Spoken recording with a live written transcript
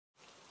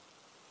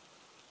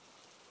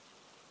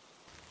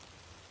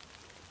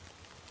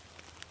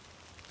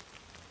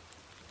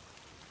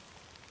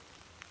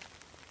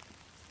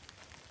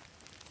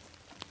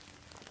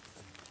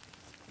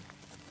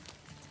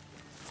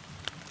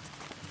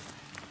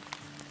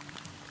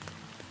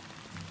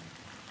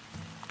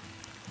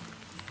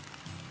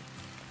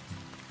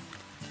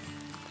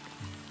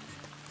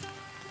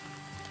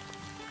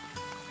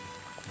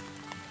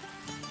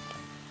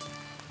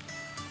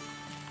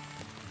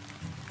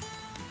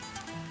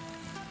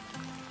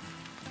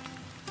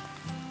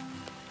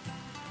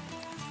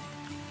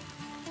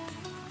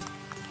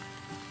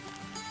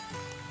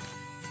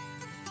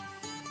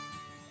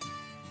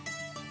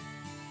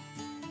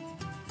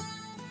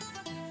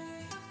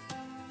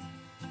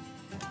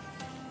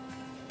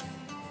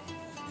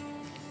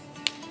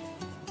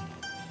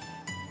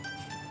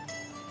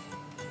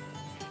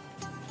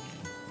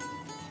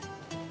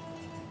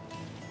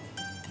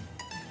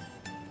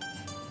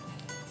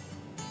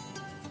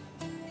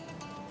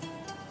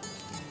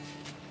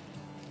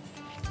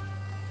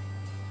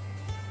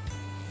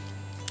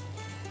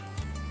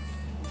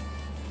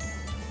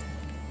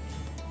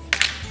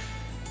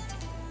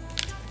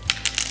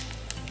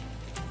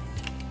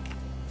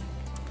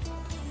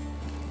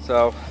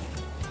So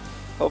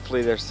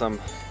hopefully there's some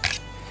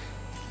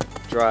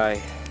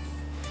dry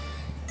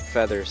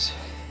feathers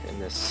in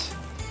this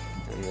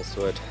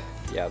wood.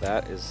 Yeah,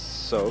 that is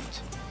soaked.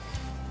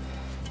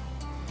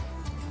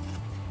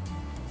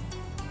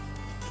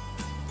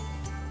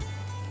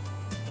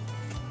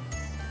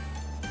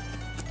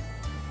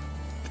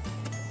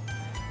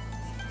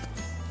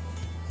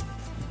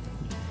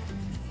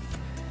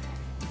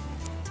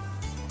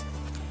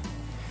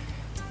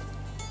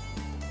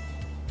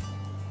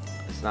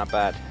 It's not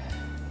bad.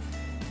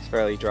 It's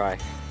fairly dry.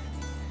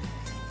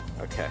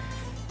 Okay.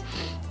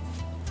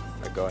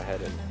 I'm gonna go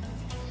ahead and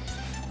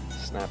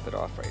snap it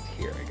off right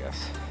here, I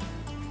guess.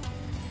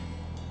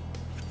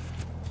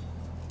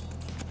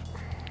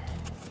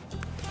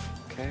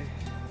 Okay.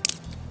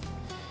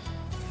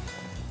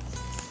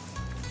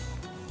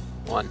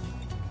 One.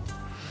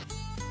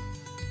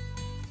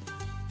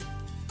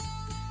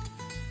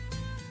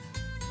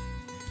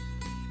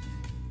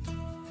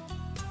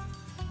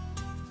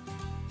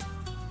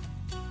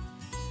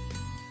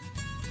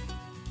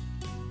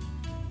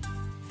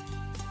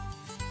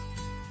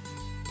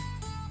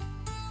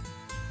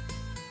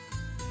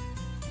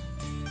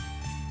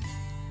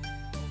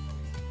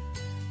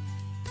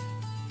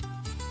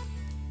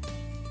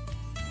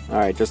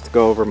 Alright, just to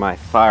go over my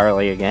fire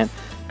lay again.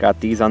 Got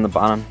these on the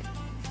bottom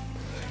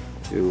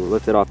to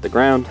lift it off the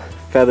ground.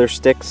 Feather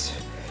sticks,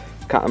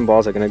 cotton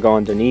balls are going to go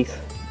underneath.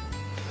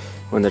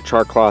 When the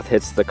char cloth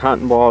hits the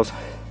cotton balls,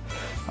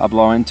 I'll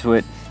blow into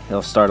it.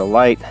 It'll start a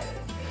light.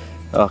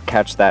 It'll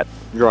catch that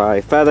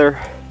dry feather,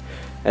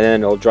 and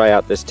then it'll dry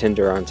out this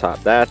tinder on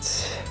top.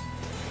 That's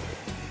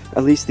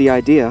at least the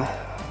idea.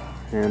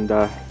 And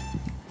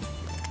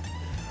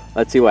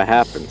let's see what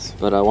happens.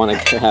 But I want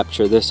to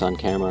capture this on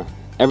camera.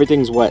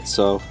 Everything's wet,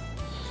 so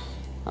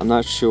I'm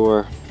not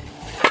sure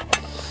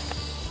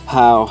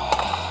how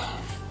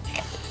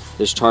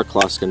this char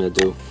cloth's gonna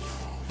do.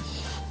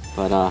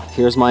 But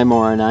here's my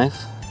molar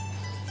knife.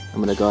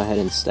 I'm gonna go ahead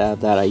and stab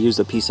that. I used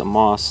a piece of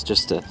moss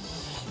just to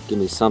give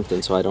me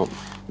something so I don't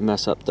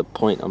mess up the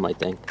point on my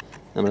thing.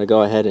 I'm gonna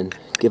go ahead and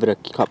give it a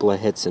couple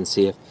of hits and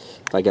see if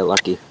I get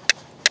lucky.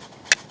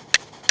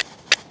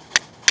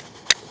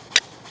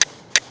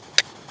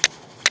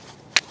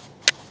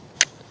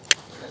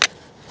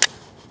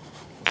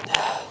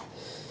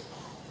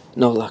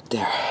 No luck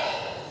there.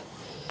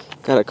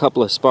 Got a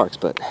couple of sparks,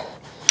 but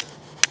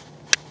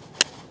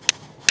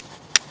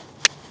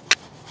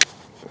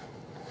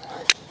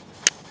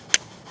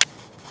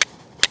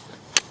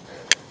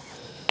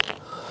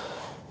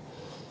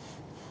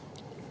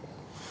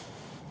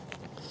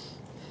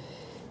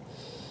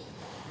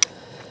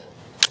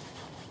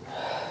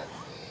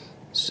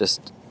it's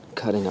just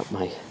cutting up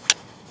my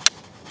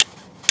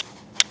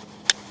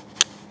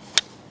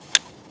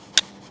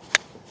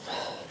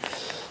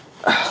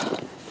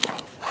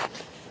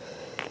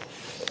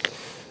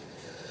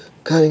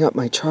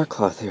char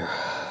cloth here.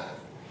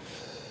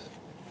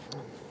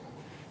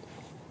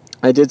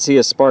 I did see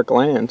a spark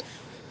land,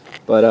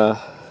 but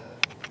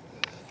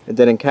it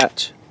didn't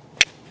catch.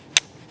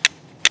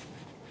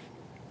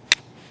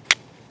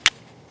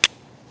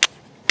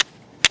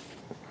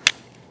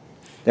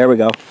 There we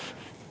go.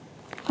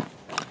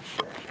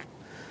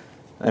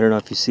 I don't know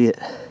if you see it.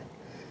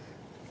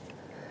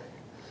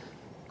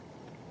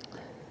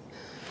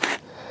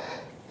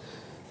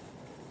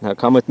 Now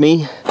come with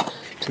me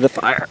to the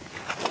fire.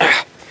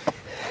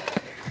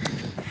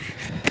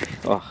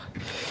 Oh.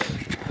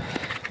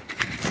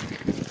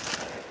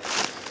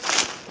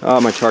 Oh,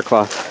 my char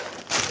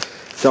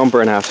cloth. Don't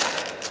burn out.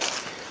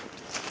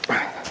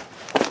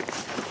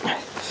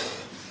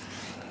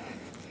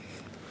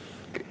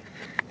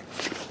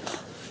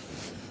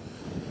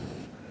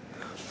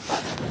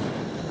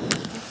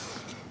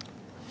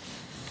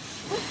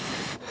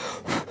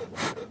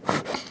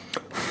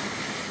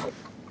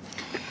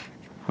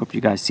 Hope you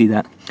guys see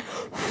that.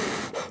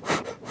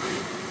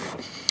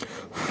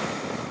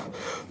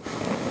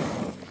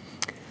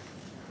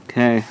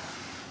 Okay,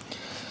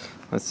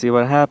 let's see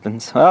what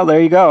happens. Well,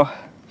 there you go.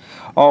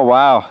 Oh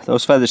wow,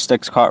 those feather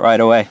sticks caught right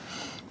away.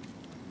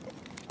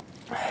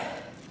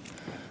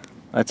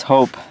 Let's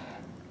hope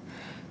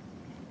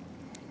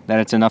that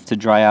it's enough to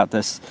dry out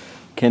this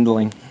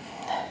kindling.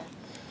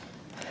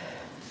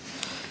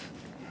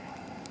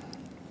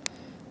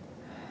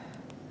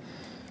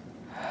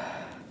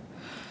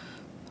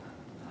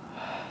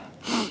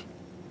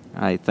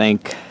 I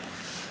think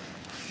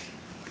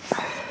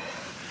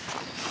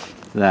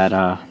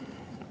that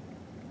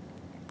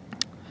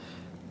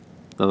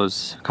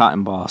those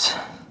cotton balls.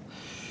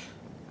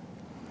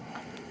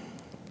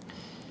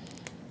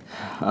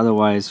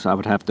 Otherwise, I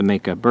would have to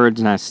make a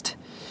bird's nest,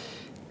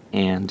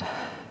 and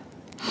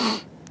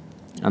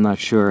I'm not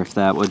sure if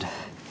that would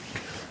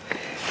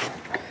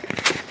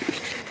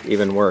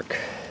even work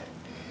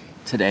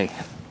today.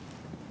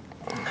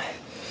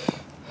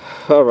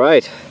 All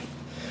right,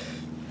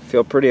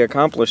 feel pretty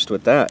accomplished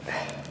with that.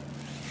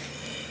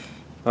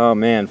 Oh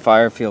man,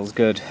 fire feels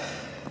good.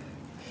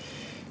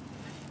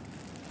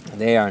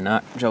 They are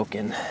not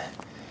joking.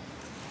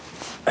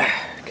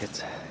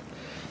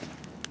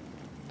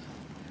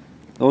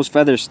 Those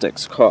feather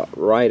sticks caught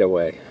right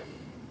away.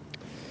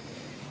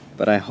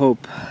 But I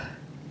hope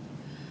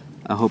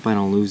I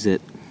don't lose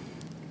it.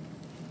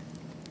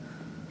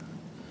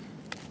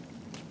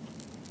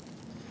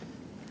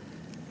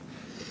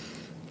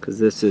 Because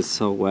this is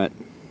so wet.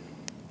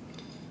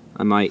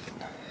 I might.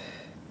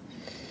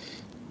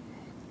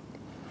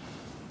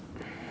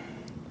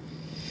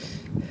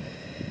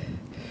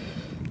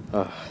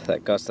 Oh,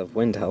 that gust of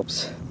wind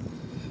helps.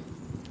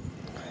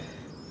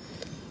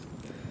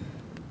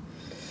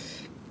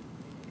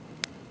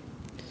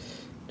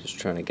 Just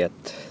trying to get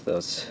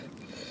those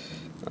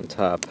on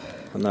top.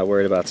 I'm not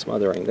worried about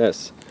smothering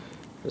this.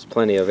 There's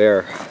plenty of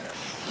air.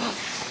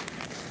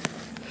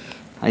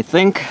 I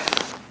think,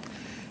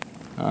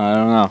 I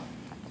don't know.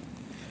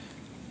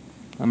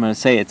 I'm gonna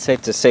say it's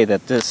safe to say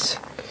that this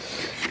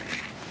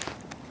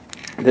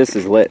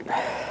is lit.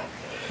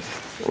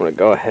 I'm gonna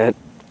go ahead.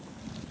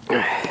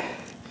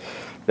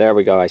 There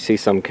we go. I see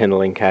some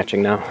kindling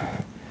catching now.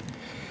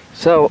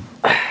 So,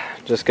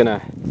 just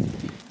gonna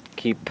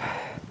keep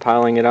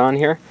piling it on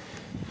here.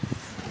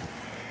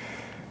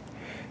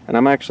 And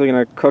I'm actually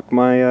gonna cook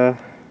my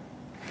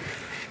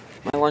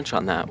my lunch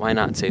on that. Why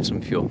not save some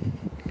fuel?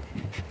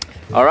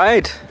 All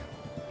right,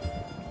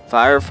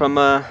 fire from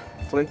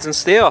flint and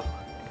steel,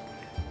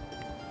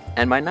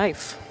 and my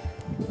knife,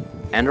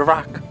 and a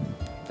rock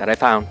that I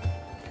found.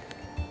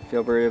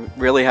 Feel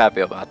really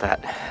happy about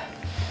that.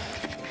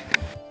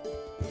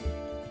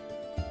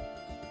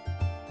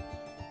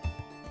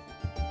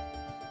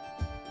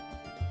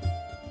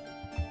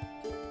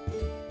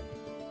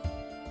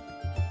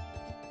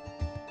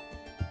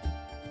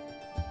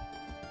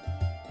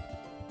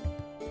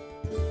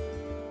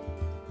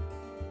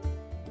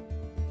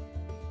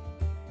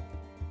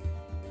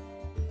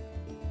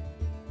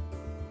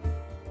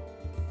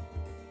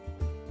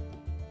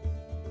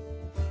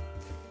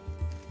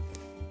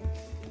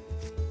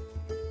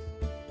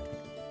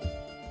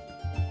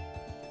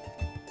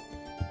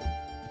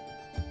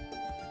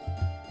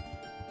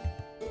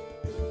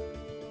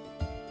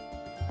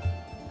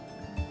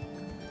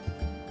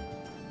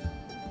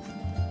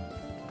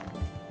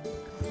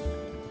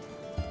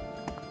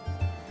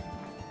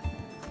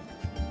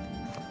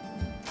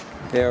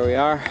 There we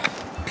are.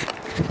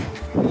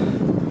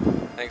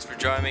 Thanks for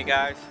joining me,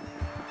 guys.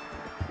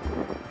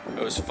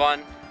 It was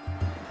fun.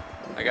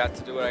 I got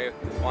to do what I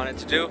wanted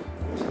to do.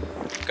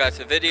 Got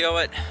to video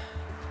it.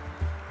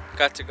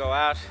 Got to go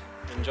out,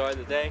 enjoy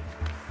the day.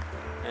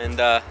 And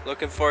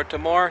looking forward to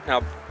more.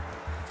 Now,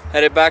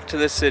 headed back to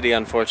the city,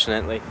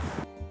 unfortunately.